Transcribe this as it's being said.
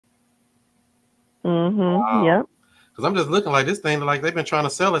Mm-hmm. Wow. Yep. Because I'm just looking like this thing, like they've been trying to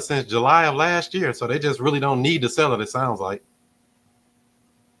sell it since July of last year. So they just really don't need to sell it, it sounds like.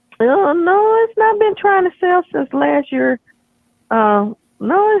 Oh no, it's not been trying to sell since last year. No,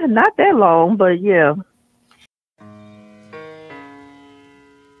 it's not that long, but yeah.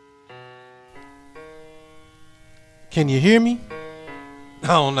 Can you hear me? I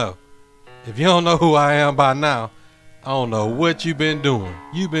don't know. If you don't know who I am by now, I don't know what you been doing.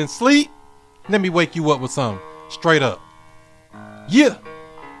 You been asleep? Let me wake you up with something. Straight up. Yeah.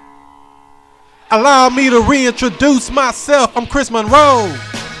 Allow me to reintroduce myself. I'm Chris Monroe.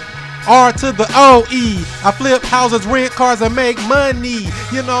 R to the O-E. I flip houses, rent cars, and make money.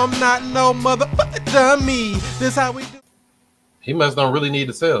 You know I'm not no motherfucker dummy. This how we do. He must don't really need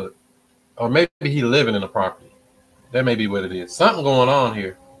to sell it. Or maybe he living in the property. That may be what it is. Something going on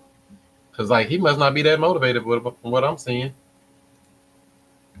here. Because, like, he must not be that motivated from what I'm seeing.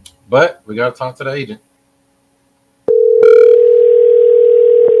 But we got to talk to the agent.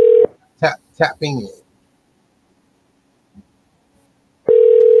 Tap in.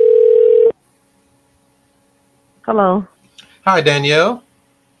 Hello. Hi, Danielle.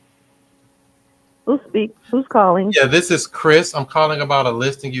 Who's calling? Yeah, this is Chris. I'm calling about a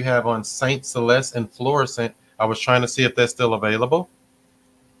listing you have on St. Celeste and Florissant. I was trying to see if that's still available.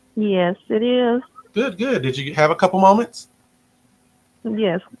 Yes, it is. Good, good. Did you have a couple moments?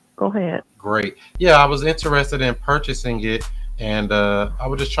 Yes, go ahead. Great. Yeah, I was interested in purchasing it, and I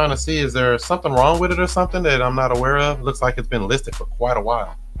was just trying to see, is there something wrong with it or something that I'm not aware of? Looks like it's been listed for quite a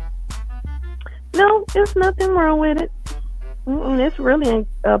while. No, there's nothing wrong with it. It's really in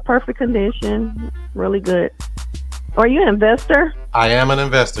perfect condition. Really good. Are you an investor? I am an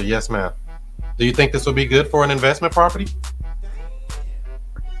investor. Yes, ma'am. Do you think this would be good for an investment property?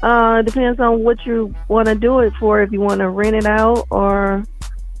 Depends on what you want to do it for. If you want to rent it out or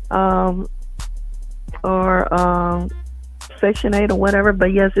Section 8 or whatever.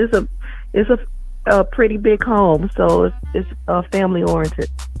 But yes, it's a pretty big home, so it's family oriented.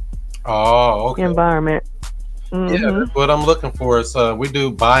 Oh, okay. Environment. Mm-hmm. Yeah, that's what I'm looking for. Is we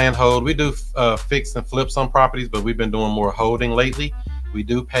do buy and hold. We do fix and flip some properties, but we've been doing more holding lately. We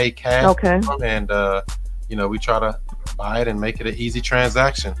do pay cash, okay, and we try to buy it and make it an easy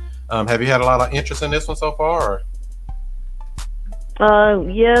transaction. Have you had a lot of interest in this one so far? Or?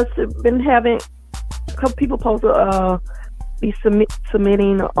 Yes, been having a couple people supposed to be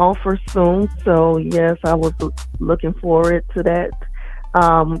submitting offers soon. So yes, I was looking forward to that.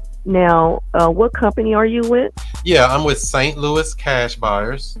 Now, what company are you with? Yeah, I'm with St. Louis Cash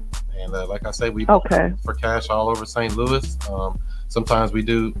Buyers, and like I say, we buy for cash all over St. Louis. Sometimes we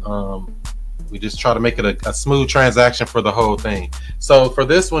do. We just try to make it a smooth transaction for the whole thing. So for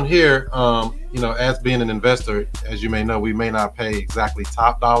this one here, as being an investor, as you may know, we may not pay exactly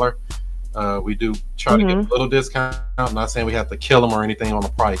top dollar. We do try to get a little discount. I'm not saying we have to kill them or anything on the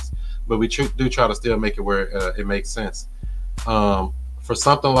price, but we do try to still make it where it makes sense. For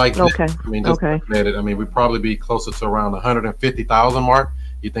something like this, I mean, just looking at it, I mean, we'd probably be closer to around 150,000 mark.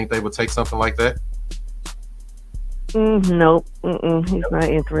 You think they would take something like that? Nope. He's not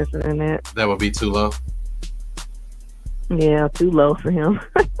interested in that. That would be too low. Yeah, too low for him.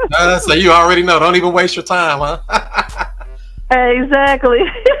 So you already know. Don't even waste your time, huh? Exactly.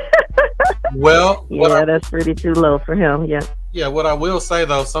 Well, yeah, that's pretty too low for him. Yeah. Yeah, what I will say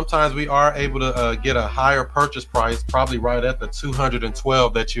though, sometimes we are able to get a higher purchase price, probably right at the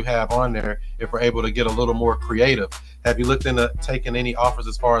 212 that you have on there, if we're able to get a little more creative. Have you looked into taking any offers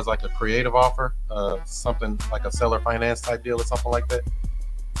as far as like a creative offer, something like a seller finance type deal or something like that?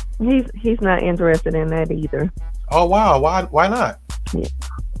 He's not interested in that either. Oh wow, why not? Yeah.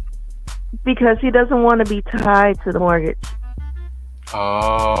 Because he doesn't want to be tied to the mortgage.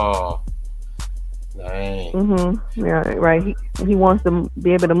 Oh. Dang. Yeah, right. He wants to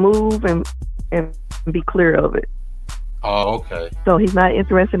be able to move and be clear of it. Oh, okay. So he's not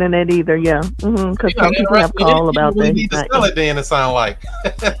interested in that either. Yeah. Because some people have called about that. Need to sell it then, it sound like.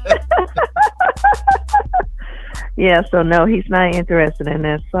 Yeah. So no, he's not interested in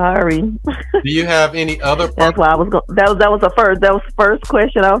that. Sorry. Do you have any other? That's why I was going. That was the first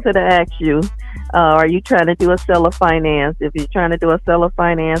question I was going to ask you. Are you trying to do a seller finance? If you're trying to do a seller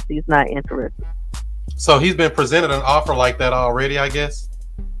finance, he's not interested. So he's been presented an offer like that already, I guess?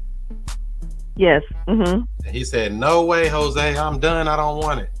 Yes. And he said, no way, Jose, I'm done. I don't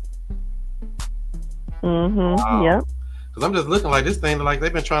want it. Wow. Yep. Because I'm just looking like this thing, like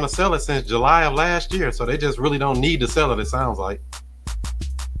they've been trying to sell it since July of last year. So they just really don't need to sell it, it sounds like.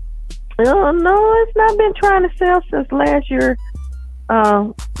 No, it's not been trying to sell since last year.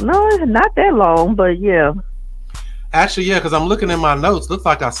 No, it's not that long, but yeah. Actually, yeah, because I'm looking in my notes. Looks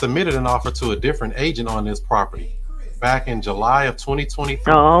like I submitted an offer to a different agent on this property back in July of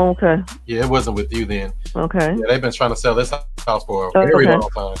 2023. Oh, okay. Yeah, it wasn't with you then. Okay. Yeah, they've been trying to sell this house for a very long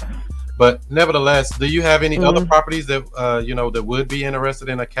time. But nevertheless, do you have any other properties that that would be interested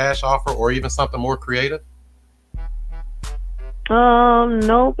in a cash offer or even something more creative?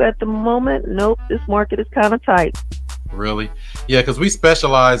 Nope. At the moment, nope. This market is kind of tight. Really? Yeah, because we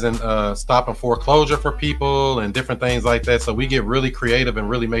specialize in stopping foreclosure for people and different things like that. So we get really creative and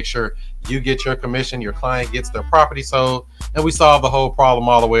really make sure you get your commission, your client gets their property sold, and we solve the whole problem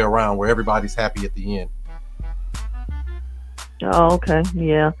all the way around where everybody's happy at the end. Oh, okay.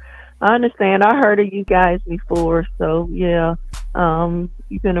 Yeah, I understand. I heard of you guys before, so yeah.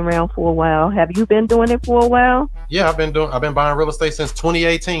 You've been around for a while. Have you been doing it for a while? Yeah, I've been buying real estate since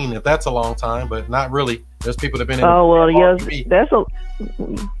 2018. If that's a long time, but not really. There's people that have been in. Oh well,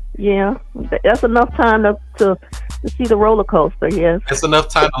 that's enough time to see the roller coaster. Yes, it's enough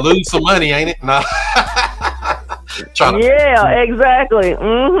time to lose some money, ain't it? Nah. Exactly.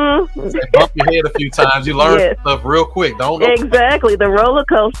 Bump your head a few times. You learn stuff real quick. Don't exactly the roller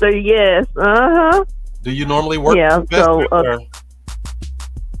coaster. Yes. Do you normally work? Yeah. So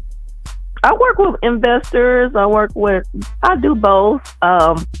I work with investors. I do both.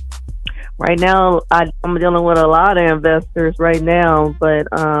 Right now, I'm dealing with a lot of investors right now, but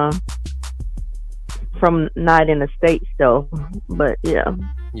from not in the States though. But yeah.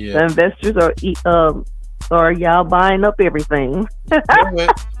 The investors are y'all buying up everything.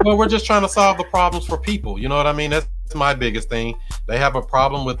 Well, we're just trying to solve the problems for people. You know what I mean? That's my biggest thing. They have a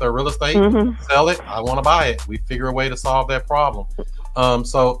problem with their real estate. Sell it. I want to buy it. We figure a way to solve that problem.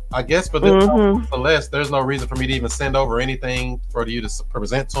 So I guess for this Celeste, there's no reason for me to even send over anything for you to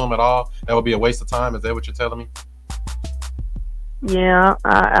present to them at all. That would be a waste of time. Is that what you're telling me? Yeah,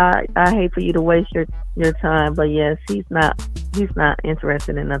 I hate for you to waste your time, but yes, he's not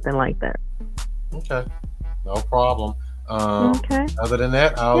interested in nothing like that. Okay, no problem. Okay. Other than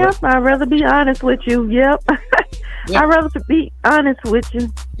that, I'd rather be honest with you. Yep. I'd rather be honest with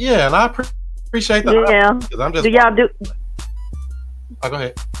you. Yeah, and I appreciate that. Yeah. Because I'm just. Do y'all do? Oh, go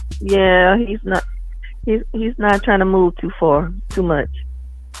ahead. Yeah, he's not. He's not trying to move too much.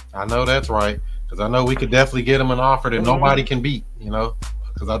 I know that's right, because I know we could definitely get him an offer that nobody can beat.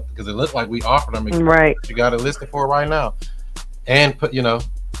 Because it looked like we offered him. Right. You got it listed for right now, and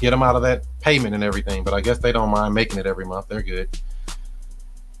get him out of that payment and everything. But I guess they don't mind making it every month. They're good.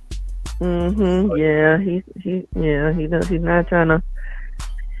 Yeah. He does. He's not trying to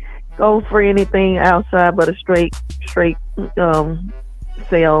go for anything outside but a straight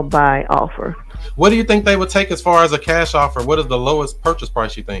sale by offer. What do you think they would take as far as a cash offer? What is the lowest purchase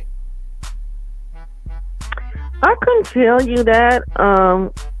price you think? I couldn't tell you that.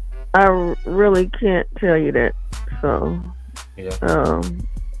 I really can't tell you that. So yeah.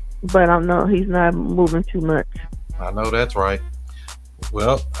 But I know he's not moving too much. I know that's right.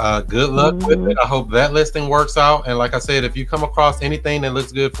 Well, good luck with it. I hope that listing works out. And like I said, if you come across anything that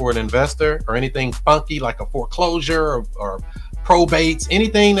looks good for an investor or anything funky like a foreclosure or probates,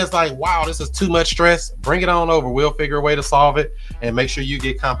 anything that's like, wow, this is too much stress, bring it on over. We'll figure a way to solve it and make sure you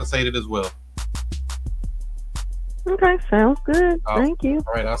get compensated as well. Okay, sounds good. Thank you.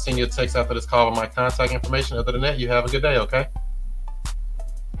 All right, I'll send you a text after this call with my contact information. Other than that, you have a good day, okay?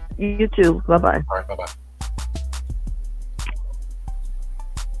 You too. Bye-bye. All right, bye-bye.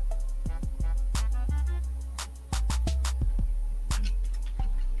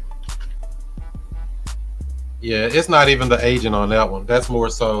 Yeah, it's not even the agent on that one. That's more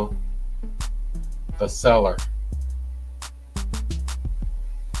so the seller.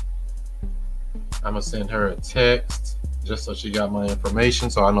 I'm gonna send her a text just so she got my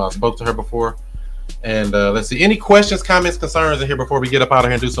information, so I know I spoke to her before. And let's see, any questions, comments, concerns in here before we get up out of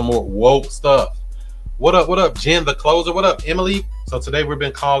here and do some more woke stuff. What up, Jen the closer? What up, Emily? So today we've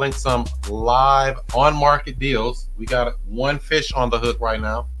been calling some live on market deals. We got one fish on the hook right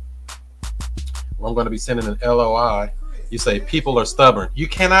now. I'm going to be sending an LOI. You say people are stubborn. You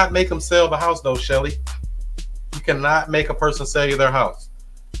cannot make them sell the house though, Shelly. You cannot make a person sell you their house.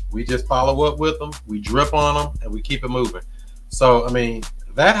 We just follow up with them, we drip on them, and we keep it moving. So, I mean,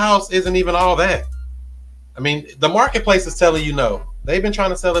 that house isn't even all that. I mean, the marketplace is telling you no. They've been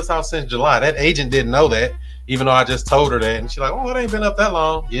trying to sell this house since July. That agent didn't know that, even though I just told her that. And she's like, oh, it ain't been up that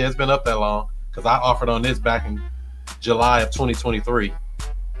long. Yeah, it's been up that long because I offered on this back in July of 2023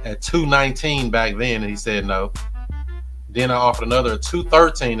 at $219 back then, and he said no. Then I offered another at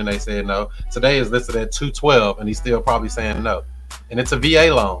 $213, and they said no. Today is listed at $212, and he's still probably saying no. And it's a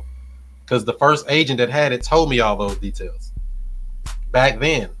VA loan because the first agent that had it told me all those details back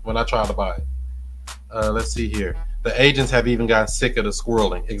then when I tried to buy it. Let's see here. The agents have even gotten sick of the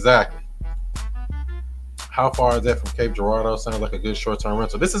squirreling. Exactly. How far is that from Cape Girardeau? Sounds like a good short-term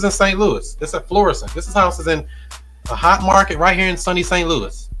rental. This is in St. Louis. This is at Florissant. This house is in a hot market right here in sunny St.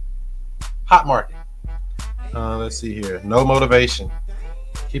 Louis. Hot market. Let's see here. No motivation.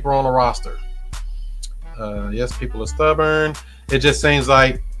 Keep her on the roster. Yes, people are stubborn. It just seems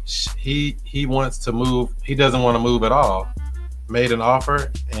like he wants to move. He doesn't want to move at all. Made an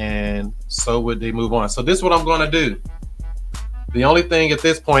offer, and so would they move on. So this is what I'm going to do. The only thing at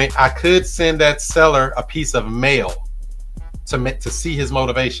this point, I could send that seller a piece of mail to see his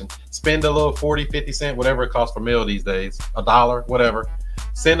motivation. Spend a little 40, 50 cents, whatever it costs for mail these days, $1, whatever.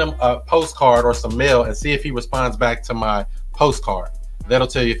 Send him a postcard or some mail and see if he responds back to my postcard. That'll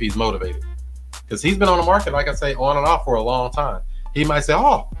tell you if he's motivated. Because he's been on the market, like I say, on and off for a long time. He might say,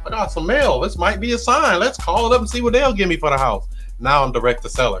 oh, I got some mail. This might be a sign. Let's call it up and see what they'll give me for the house. Now I'm direct to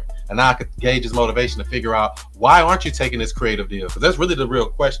seller. And now I could gauge his motivation to figure out, why aren't you taking this creative deal? Because that's really the real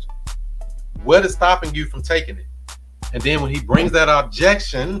question. What is stopping you from taking it? And then when he brings that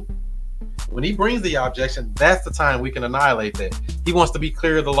objection, that's the time we can annihilate that. He wants to be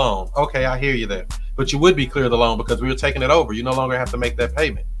clear of the loan. Okay, I hear you there. But you would be clear of the loan because we were taking it over. You no longer have to make that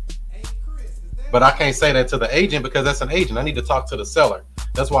payment. But I can't say that to the agent because that's an agent. I need to talk to the seller.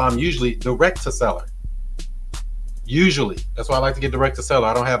 That's why I'm usually direct to seller. Usually. That's why I like to get direct to seller.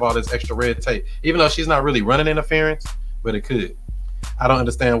 I don't have all this extra red tape. Even though she's not really running interference, but it could. I don't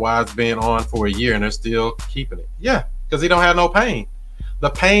understand why it's been on for a year and they're still keeping it. Yeah, because he don't have no pain. The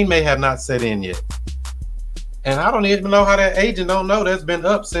pain may have not set in yet. And I don't even know how that agent don't know that's been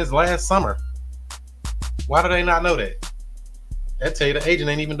up since last summer. Why do they not know that? That tell you the agent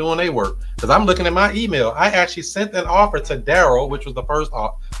ain't even doing their work. Because I'm looking at my email. I actually sent an offer to Daryl, which was the first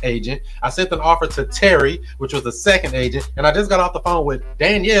agent. I sent an offer to Terry, which was the second agent. And I just got off the phone with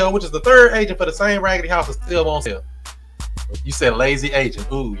Danielle, which is the third agent for the same raggedy house that's still on sale. You said lazy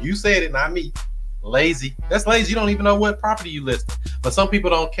agent. Ooh, you said it, not me. Lazy. That's lazy. You don't even know what property you listed. But some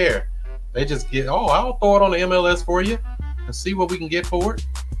people don't care. They just get, oh, I'll throw it on the MLS for you and see what we can get for it.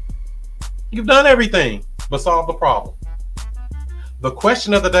 You've done everything but solve the problem. The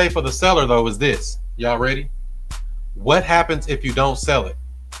question of the day for the seller, though, is this. Y'all ready? What happens if you don't sell it?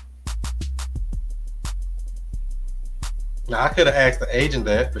 Now, I could have asked the agent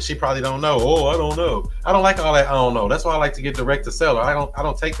that, but she probably don't know. Oh, I don't know. I don't like all that I don't know. That's why I like to get direct to seller. I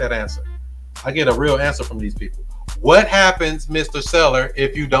don't take that answer. I get a real answer from these people. What happens, Mr. Seller,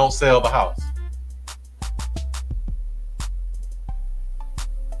 if you don't sell the house?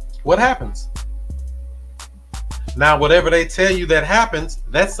 What happens? Now, whatever they tell you that happens,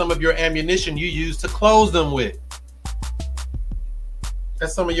 that's some of your ammunition you use to close them with.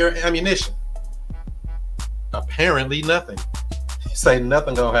 That's some of your ammunition. Apparently nothing. You say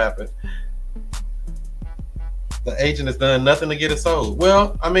nothing gonna happen. The agent has done nothing to get it sold.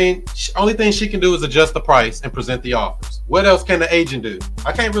 Well, I mean, only thing she can do is adjust the price and present the offers. What else can the agent do?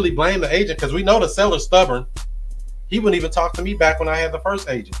 I can't really blame the agent because we know the seller's stubborn. He wouldn't even talk to me back when I had the first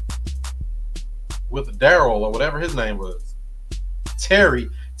agent. With Daryl or whatever his name was. Terry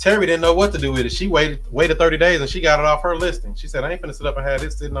didn't know what to do with it. She waited 30 days and she got it off her listing. She said, I ain't finna sit up and have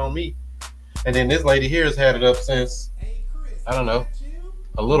this sitting on me. And then this lady here has had it up since, I don't know,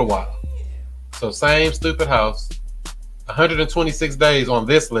 a little while. So same stupid house, 126 days on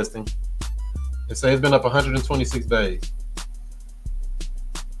this listing. It says it's been up 126 days.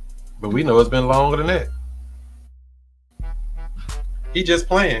 But we know it's been longer than that. He just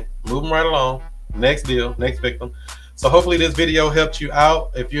playing, moving right along. Next deal, next victim. So hopefully this video helped you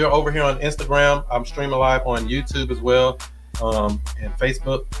out. If you're over here on Instagram, I'm streaming live on YouTube as well, and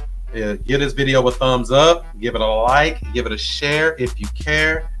Facebook. Give this video a thumbs up, give it a like, give it a share if you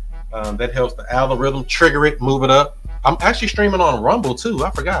care. That helps the algorithm, trigger it, move it up. I'm actually streaming on Rumble too.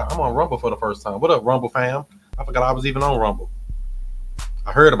 I forgot. I'm on Rumble for the first time. What up, Rumble fam? I forgot I was even on Rumble.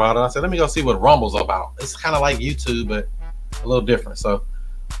 I heard about it. I said, let me go see what Rumble's about. It's kind of like YouTube, but a little different. So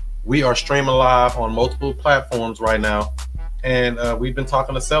we are streaming live on multiple platforms right now, and we've been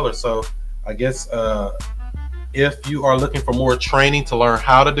talking to sellers. So I guess if you are looking for more training to learn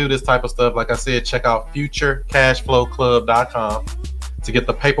how to do this type of stuff, like I said, check out futurecashflowclub.com to get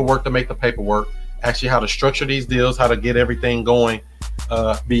the paperwork, to make the paperwork, actually how to structure these deals, how to get everything going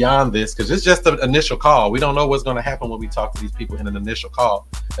beyond this, because it's just an initial call. We don't know what's going to happen when we talk to these people in an initial call.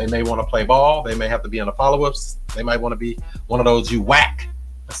 They may want to play ball. They may have to be in the follow-ups. They might want to be one of those you whack.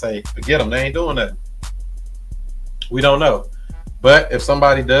 Say, forget them, they ain't doing that. We don't know. But if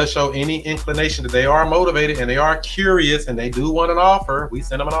somebody does show any inclination that they are motivated and they are curious and they do want an offer, we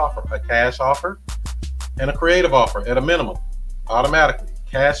send them an offer, a cash offer and a creative offer at a minimum, automatically.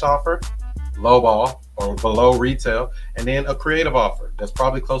 Cash offer, lowball or below retail, and then a creative offer that's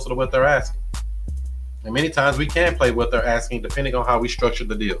probably closer to what they're asking. And many times we can play what they're asking depending on how we structure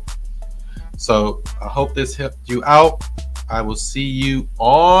the deal. So I hope this helped you out. I will see you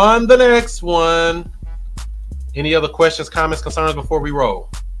on the next one. Any other questions, comments, concerns before we roll?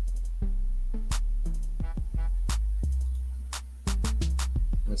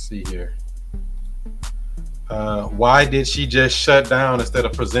 Let's see here. Why did she just shut down instead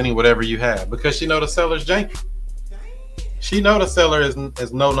of presenting whatever you have? Because she know the seller's janky. She know the seller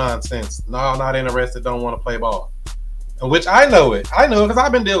is no nonsense. No, I'm not interested. Don't want to play ball. Which I know it. I know it because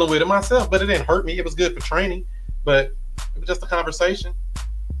I've been dealing with it myself. But it didn't hurt me. It was good for training. But it was just a conversation.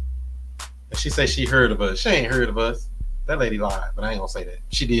 And she said she heard of us. She ain't heard of us. That lady lied, but I ain't gonna say that.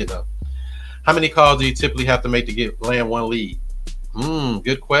 She did though. How many calls do you typically have to make to land one lead?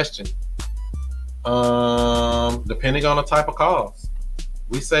 Good question. Depending on the type of calls,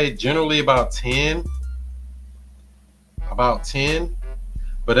 we say generally about 10,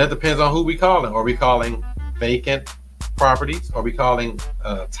 but that depends on who we calling. Are we calling vacant properties? Are we calling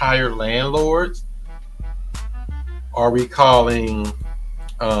tired landlords? Are we calling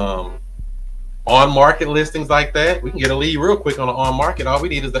on market listings like that? We can get a lead real quick on an on market. All we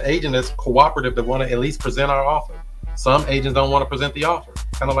need is the agent that's cooperative to want to at least present our offer. Some agents don't want to present the offer,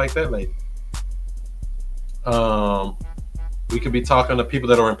 kind of like that lady. We could be talking to people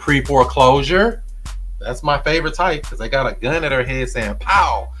that are in pre-foreclosure. That's my favorite type because they got a gun at their head saying,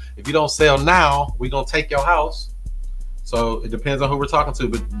 pow, if you don't sell now, we're going to take your house. So it depends on who we're talking to,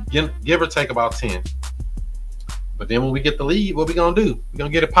 but give or take about 10. But then when we get the lead, what we going to do? We're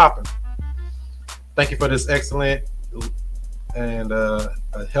going to get it popping. Thank you for this excellent and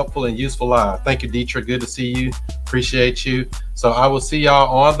helpful and useful live. Thank you, Dietrich. Good to see you. Appreciate you. So I will see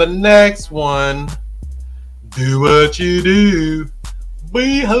y'all on the next one. Do what you do,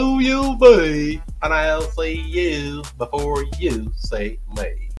 be who you be, and I'll see you before you see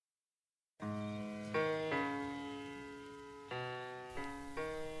me.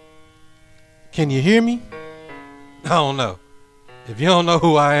 Can you hear me? I don't know. If you don't know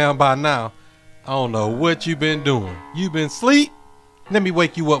who I am by now, I don't know what you've been doing. You've been asleep? Let me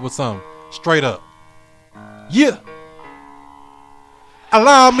wake you up with something. Straight up. Yeah.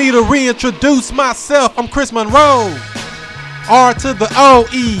 Allow me to reintroduce myself. I'm Chris Monroe. R to the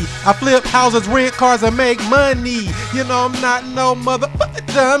O-E. I flip houses, rent cars, and make money. You know I'm not no motherfucker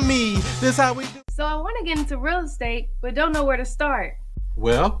dummy. This how we do. So I want to get into real estate, but don't know where to start.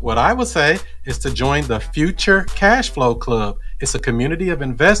 Well, what I would say is to join the Future Cash Flow Club. It's a community of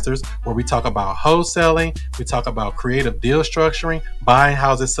investors where we talk about wholesaling, we talk about creative deal structuring, buying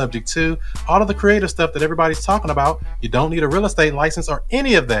houses subject to, all of the creative stuff that everybody's talking about. You don't need a real estate license or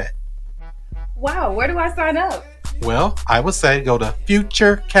any of that. Wow, where do I sign up? Well, I would say go to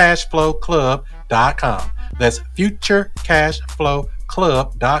futurecashflowclub.com. That's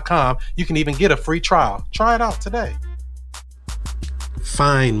futurecashflowclub.com. You can even get a free trial. Try it out today.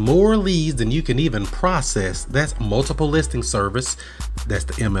 Find more leads than you can even process. That's multiple listing service. That's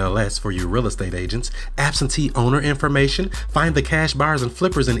the MLS for you real estate agents. Absentee owner information. Find the cash buyers and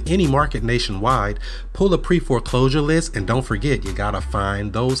flippers in any market nationwide. Pull a pre-foreclosure list, and don't forget, you gotta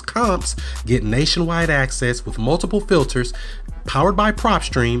find those comps. Get nationwide access with multiple filters. Powered by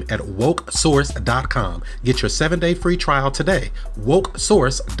PropStream at wokesource.com. Get your 7-day free trial today.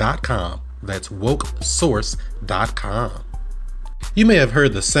 wokesource.com. That's wokesource.com. You may have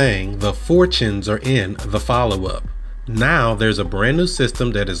heard the saying, the fortunes are in the follow-up. Now there's a brand new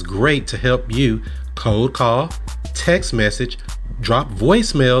system that is great to help you cold call, text message, drop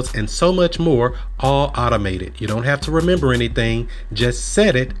voicemails, and so much more, all automated. You don't have to remember anything, just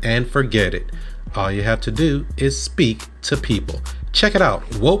set it and forget it. All you have to do is speak to people. Check it out,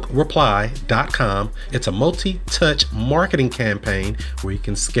 wokereply.com. It's a multi-touch marketing campaign where you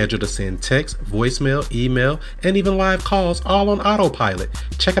can schedule to send text, voicemail, email, and even live calls all on autopilot.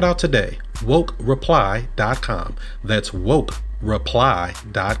 Check it out today, wokereply.com. That's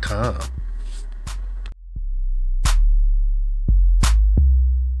wokereply.com.